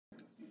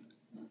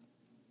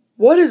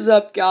What is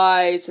up,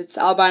 guys? It's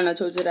Albino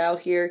Toadstool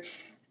here,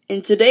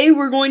 and today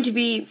we're going to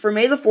be, for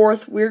May the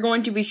 4th, we're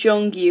going to be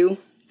showing you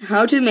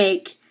how to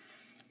make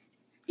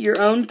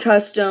your own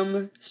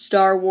custom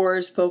Star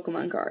Wars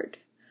Pokemon card.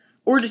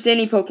 Or just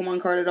any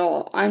Pokemon card at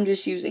all. I'm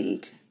just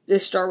using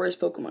this Star Wars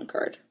Pokemon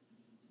card.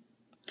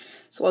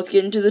 So let's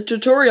get into the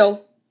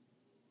tutorial.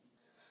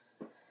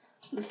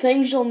 The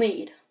things you'll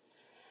need.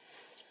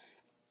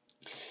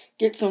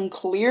 Get some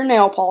clear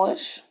nail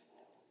polish.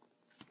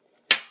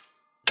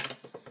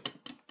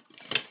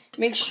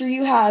 Make sure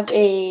you have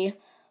a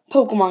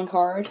Pokemon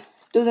card.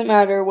 Doesn't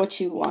matter what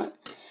you want.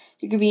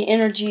 It could be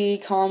energy,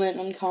 common,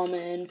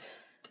 uncommon,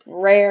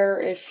 rare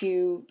if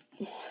you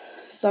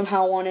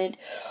somehow want it,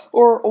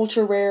 or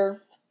ultra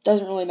rare.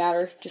 Doesn't really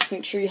matter. Just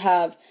make sure you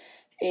have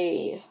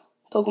a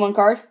Pokemon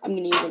card. I'm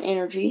going to use an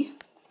energy.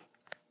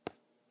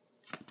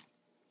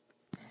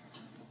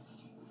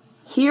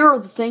 Here are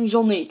the things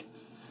you'll need.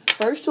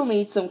 First, you'll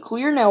need some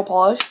clear nail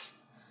polish.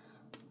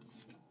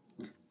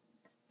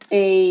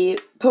 A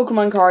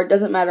Pokemon card,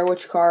 doesn't matter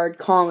which card,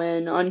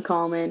 common,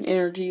 uncommon,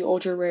 energy,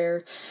 ultra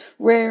rare,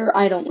 rare,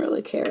 I don't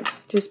really care.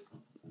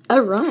 I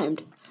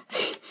rhymed.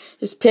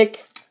 Just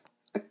pick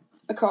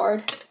a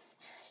card.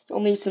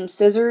 You'll need some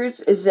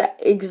scissors.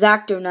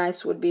 X-Acto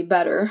knives would be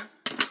better.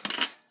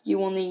 You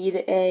will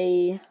need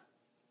a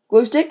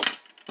glue stick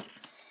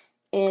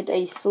and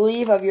a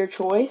sleeve of your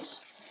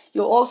choice.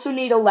 You'll also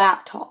need a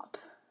laptop.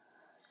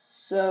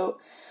 So,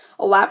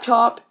 a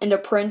laptop and a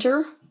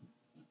printer.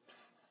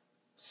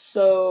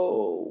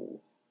 So,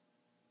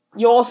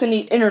 you'll also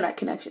need internet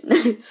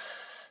connection.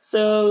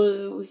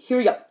 So, here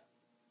we go.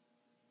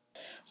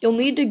 You'll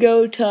need to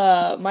go to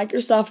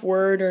Microsoft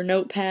Word or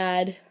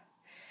Notepad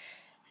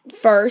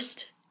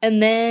first,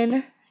 and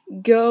then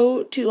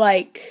go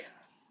to,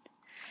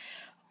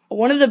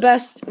 one of the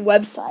best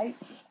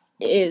websites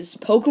is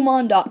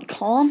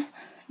Pokemon.com,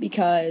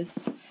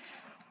 because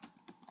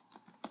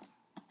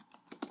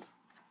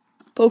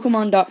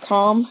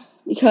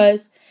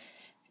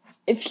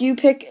if you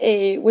pick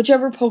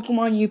whichever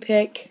Pokemon you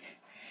pick,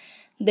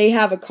 they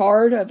have a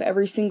card of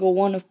every single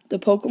one of the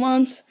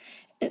Pokemons,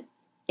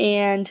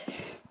 and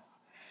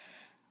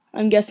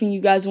I'm guessing you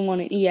guys will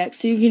want an EX,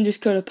 so you can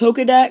just go to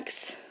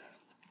Pokedex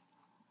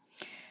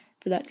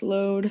for that to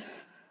load.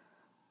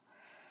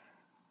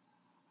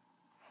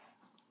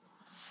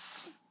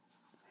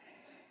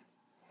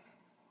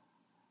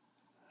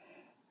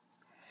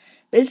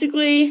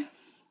 Basically,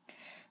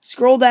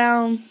 scroll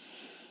down.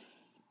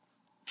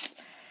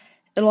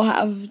 It'll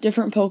have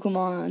different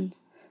Pokemon.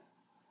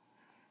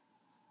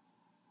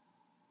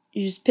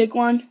 You just pick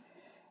one.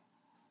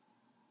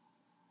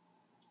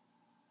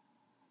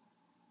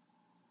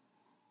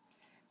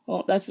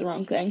 Well, that's the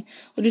wrong thing.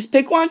 We'll just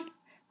pick one.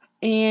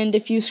 And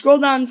if you scroll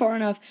down far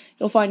enough,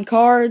 you'll find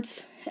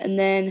cards. And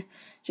then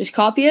just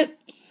copy it.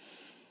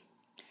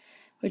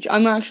 Which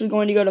I'm actually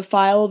going to go to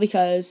File,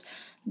 because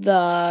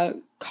the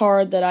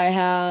card that I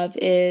have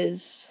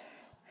is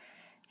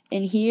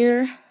in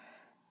here.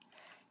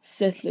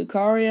 Sith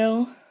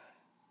Lucario.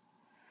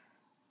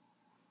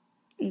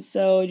 And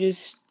so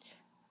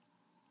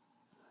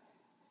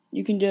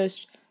you can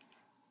just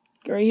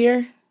go right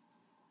here,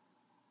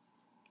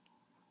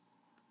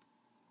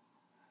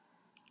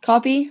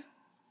 copy,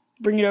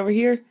 bring it over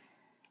here,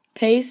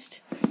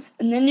 paste,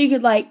 and then you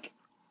could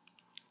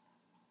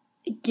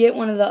get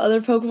one of the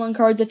other Pokemon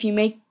cards if you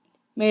made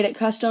it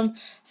custom,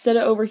 set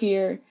it over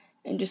here,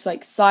 and just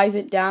size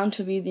it down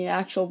to be the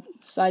actual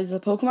size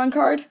of the Pokemon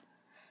card.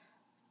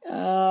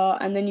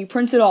 And then you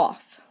print it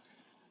off.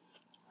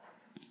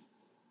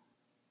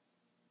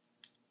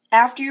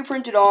 After you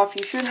print it off,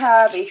 you should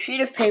have a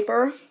sheet of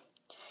paper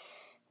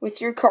with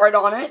your card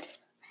on it.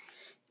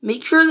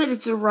 Make sure that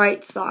it's the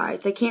right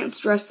size. I can't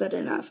stress that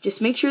enough.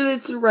 Just make sure that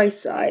it's the right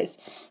size.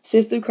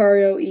 Sith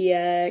Lucario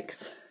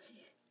EX.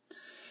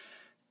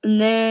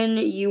 And then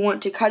you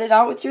want to cut it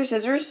out with your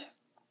scissors.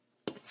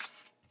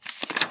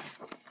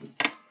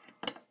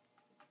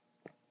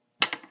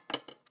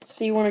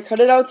 So you want to cut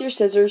it out with your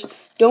scissors.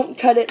 Don't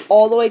cut it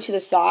all the way to the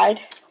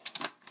side.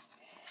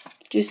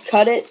 Just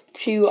cut it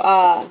to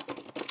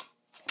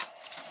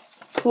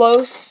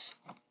close,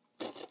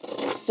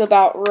 so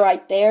about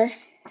right there.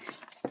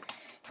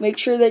 Make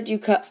sure that you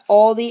cut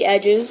all the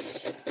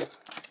edges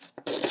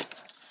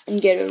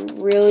and get it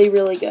really,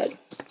 really good.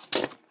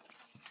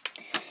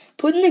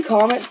 Put in the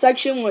comment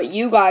section what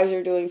you guys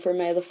are doing for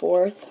May the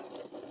 4th.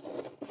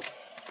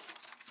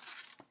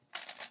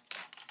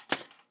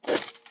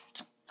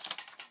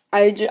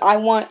 I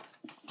want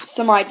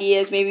some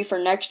ideas maybe for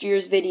next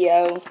year's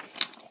video.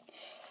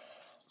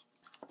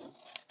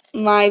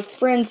 My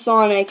friend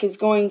Sonic is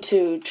going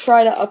to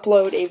try to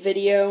upload a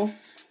video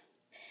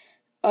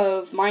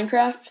of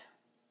Minecraft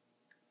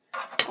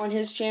on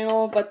his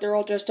channel, but they're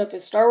all dressed up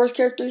as Star Wars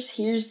characters.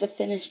 Here's the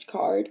finished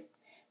card.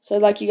 So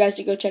I'd like you guys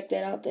to go check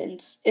that out.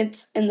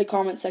 It's in the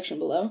comment section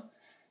below.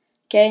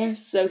 Okay,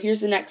 so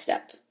here's the next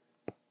step.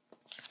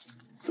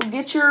 So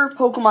get your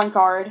Pokemon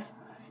card,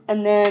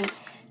 and then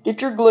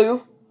get your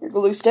glue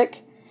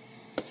stick.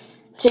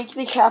 take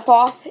the cap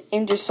off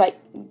and just like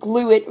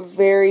glue it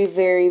very,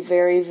 very,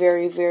 very,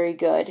 very, very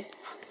good.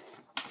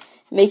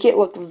 Make it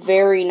look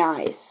very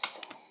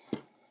nice.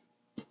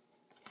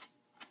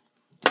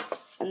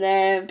 And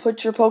then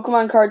put your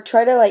Pokemon card,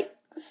 try to like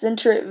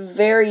center it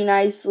very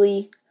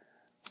nicely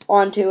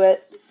onto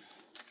it.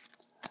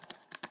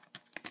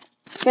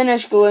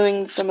 Finish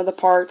gluing some of the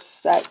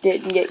parts that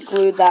didn't get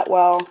glued that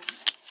well.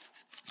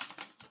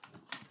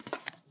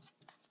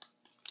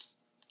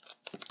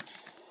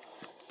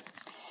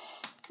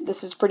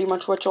 This is pretty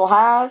much what you'll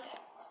have.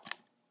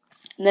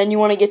 And then you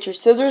want to get your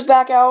scissors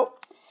back out.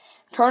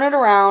 Turn it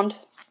around.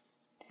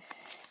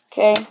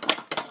 Okay.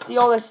 See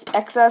all this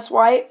excess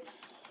white?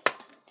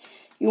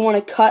 You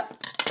want to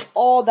cut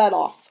all that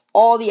off.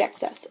 All the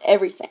excess.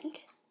 Everything.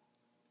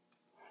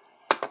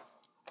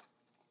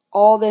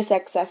 All this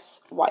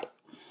excess white.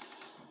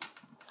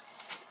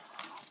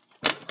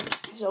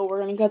 So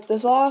we're going to cut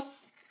this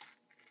off.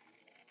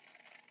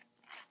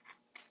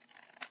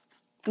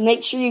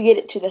 Make sure you get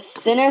it to the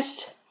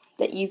thinnest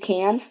that you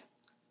can.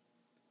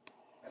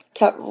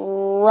 Cut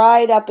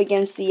right up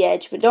against the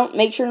edge, but don't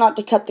make sure not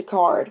to cut the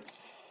card.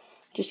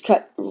 Just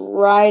cut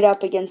right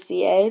up against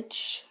the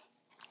edge.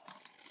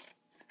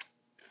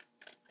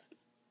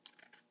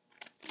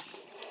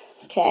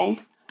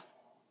 Okay.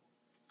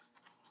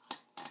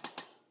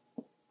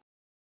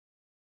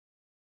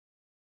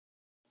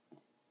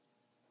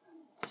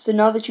 So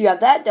now that you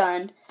have that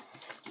done,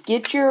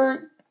 get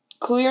your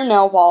clear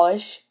nail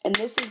polish, and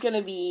this is going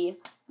to be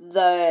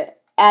the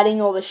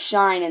adding all the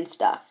shine and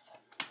stuff.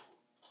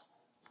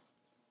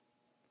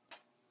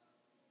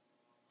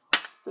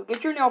 So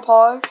get your nail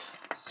polish,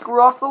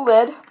 screw off the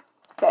lid,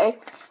 okay?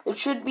 It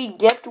should be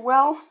dipped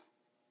well,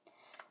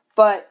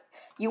 but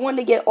you want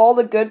to get all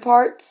the good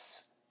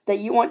parts that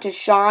you want to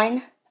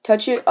shine,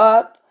 touch it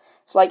up.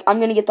 So like I'm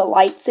going to get the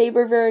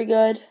lightsaber very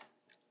good.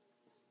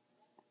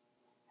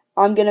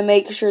 I'm going to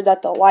make sure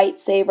that the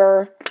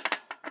lightsaber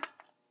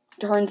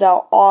turns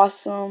out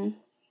awesome.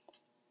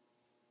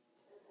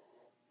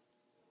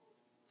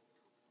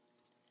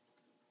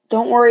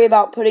 Don't worry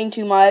about putting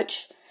too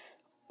much,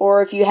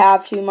 or if you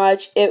have too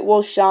much, it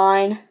will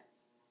shine.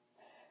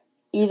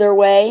 Either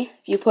way,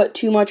 if you put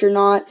too much or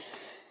not,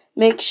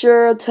 make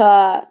sure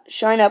to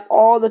shine up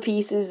all the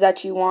pieces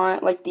that you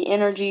want, like the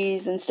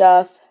energies and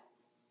stuff.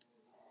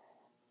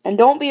 And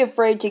don't be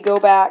afraid to go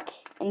back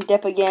and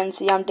dip again.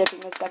 See, I'm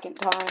dipping a second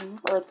time,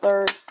 or a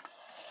third,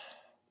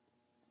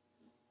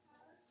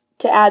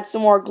 to add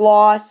some more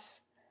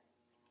gloss.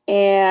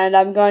 And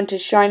I'm going to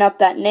shine up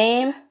that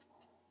name.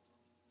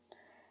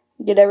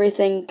 Get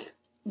everything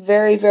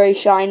very, very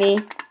shiny.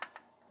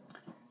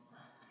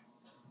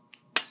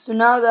 So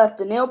now that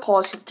the nail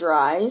polish is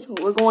dried,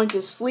 we're going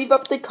to sleeve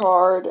up the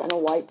card in a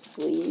white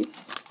sleeve.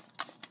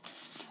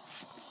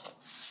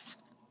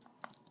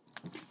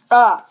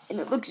 And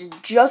it looks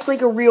just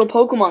like a real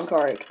Pokemon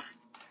card.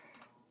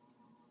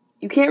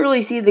 You can't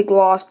really see the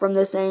gloss from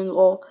this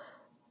angle,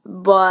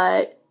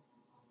 but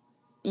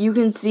you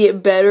can see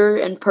it better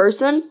in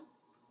person.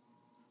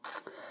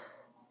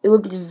 It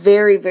looks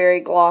very, very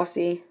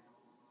glossy.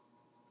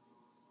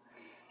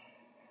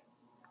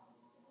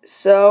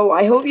 So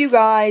I hope you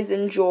guys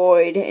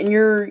enjoyed, and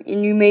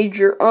you made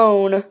your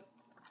own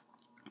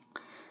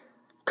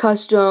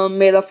custom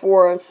May the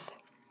 4th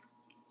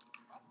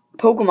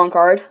Pokemon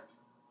card.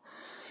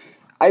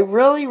 I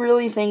really,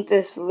 really think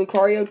this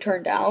Lucario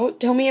turned out.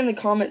 Tell me in the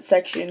comment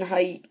section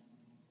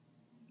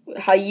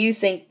how you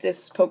think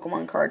this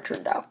Pokemon card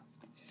turned out.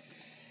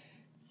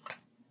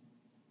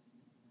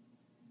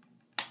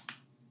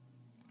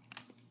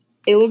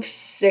 It looks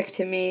sick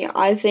to me.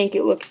 I think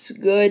it looks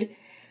good.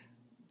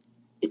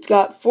 It's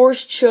got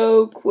Force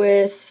Choke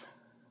with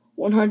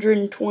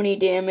 120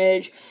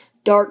 damage.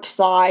 Dark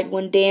Side,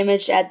 when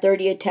damaged, add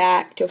 30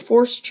 attack to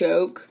Force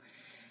Choke.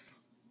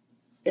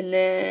 And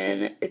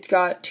then it's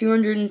got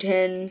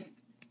 210,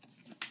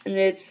 and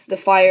it's the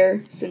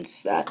fire,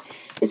 since that.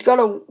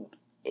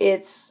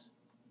 Its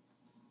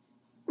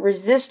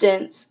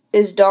resistance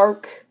is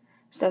dark,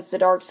 so that's the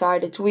dark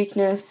side. Its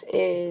weakness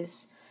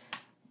is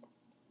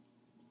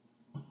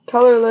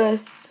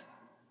colorless,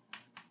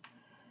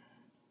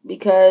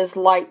 because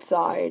light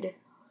side,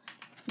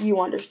 you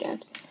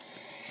understand.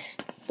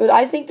 But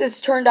I think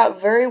this turned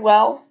out very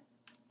well,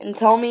 and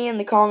tell me in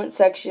the comment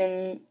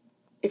section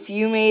if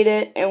you made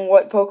it and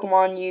what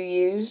Pokemon you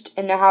used,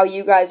 and how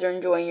you guys are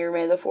enjoying your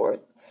May the 4th.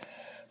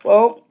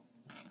 Well,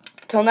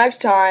 till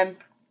next time,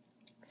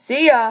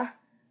 see ya,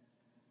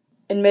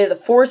 and may the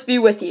Force be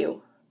with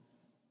you.